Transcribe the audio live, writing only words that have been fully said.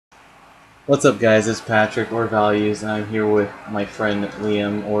What's up, guys? It's Patrick or Values, and I'm here with my friend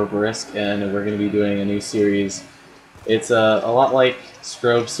Liam or Brisq, and we're going to be doing a new series. It's a lot like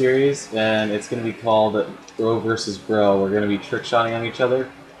Strobe series, and it's going to be called Bro versus Bro. We're going to be trick shotting on each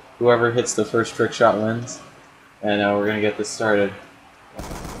other. Whoever hits the first trick shot wins, and we're going to get this started.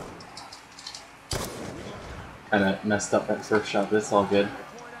 Kind of messed up that first shot, but it's all good.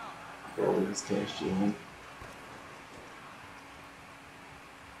 Roll this KSG in.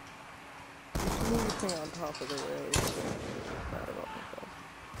 On top of the rails.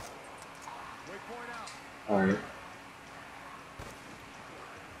 Alright.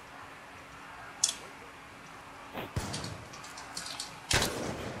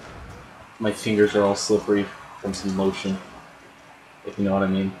 My fingers are all slippery from some lotion, if you know what I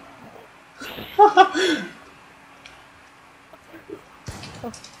mean.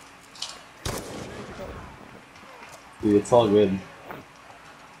 Dude, it's all good.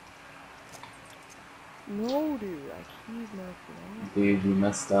 No, dude, I keep messing up. Dude, you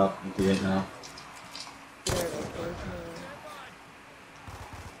messed up. You didn't know. Yeah, of course,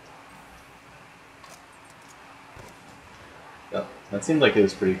 Yep, that seemed like it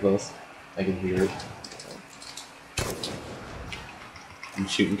was pretty close. I can hear it. I'm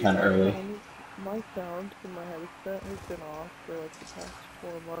shooting kind of early. My sound in my headset has been off for like the past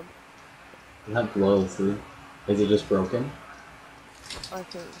 4 months. That blows, dude. Is it just broken? I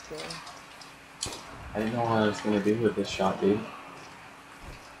think so. I didn't know what I was gonna do with this shot, dude.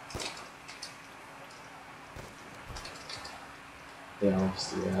 Yeah, I'll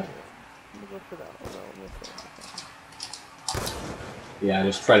just do that. I'll go for that one. Yeah, I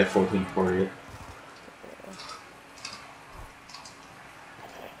just tried it 1440.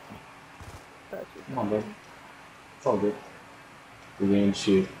 Come on, bud. It's all good. We didn't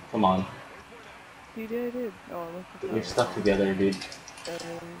shoot. Come on. You did. Oh, We're stuck together, dude.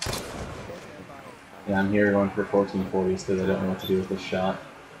 Yeah, I'm here going for 1440s because I don't know what to do with this shot.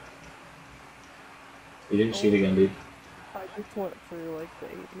 You didn't shoot again, dude. I just went for like the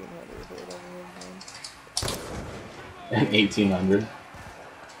 1800 or whatever. And 1800.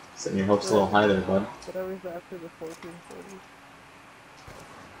 Setting your hopes a little high there, bud. Whatever's after the 1440.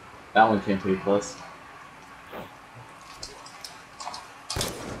 That one came pretty close.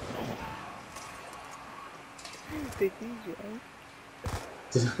 Did you jump?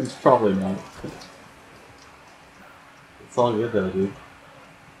 It's probably not. It's all good though, dude.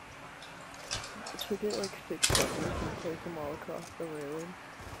 Should get like 6 buttons and place them all across the railing.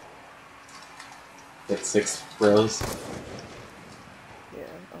 Get 6 rows. Yeah,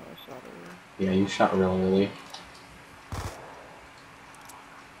 oh, I shot it. Yeah, you shot real early.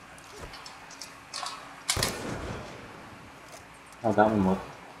 How'd that one look?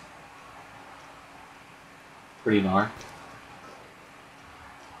 Pretty gnar.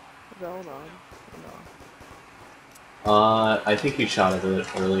 Is that one on? No. I think you shot it a bit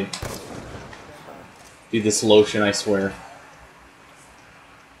early. Dude, this lotion, I swear.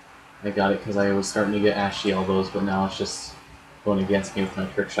 I got it because I was starting to get ashy elbows, but now it's just going against me with my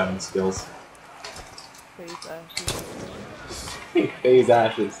trick shotting skills. Phase ashes. Phase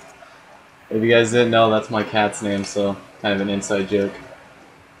ashes. If you guys didn't know, that's my cat's name, so kind of an inside joke.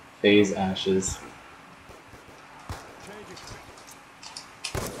 Phase ashes.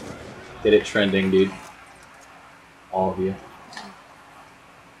 Get it trending, dude. All of you.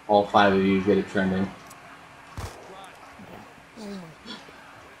 All 5 of you get it trending.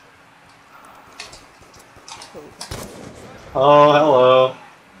 Oh, hello.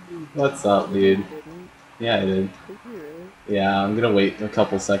 What's up, dude? Yeah, I did. Yeah, I'm gonna wait a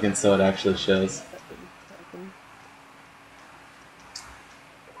couple seconds so it actually shows.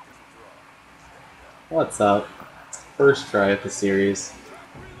 What's up? First try at the series.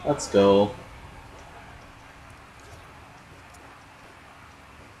 Let's go.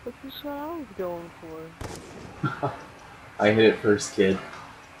 That's the shot I was going for. I hit it first, kid.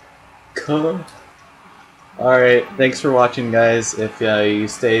 Come. Alright, thanks for watching, guys. If you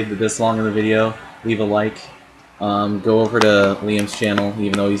stayed this long in the video, leave a like. Go over to Liam's channel,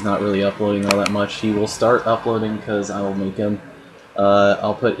 even though he's not really uploading all that much. He will start uploading because I will make him.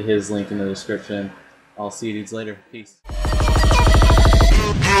 I'll put his link in the description. I'll see you dudes later. Peace.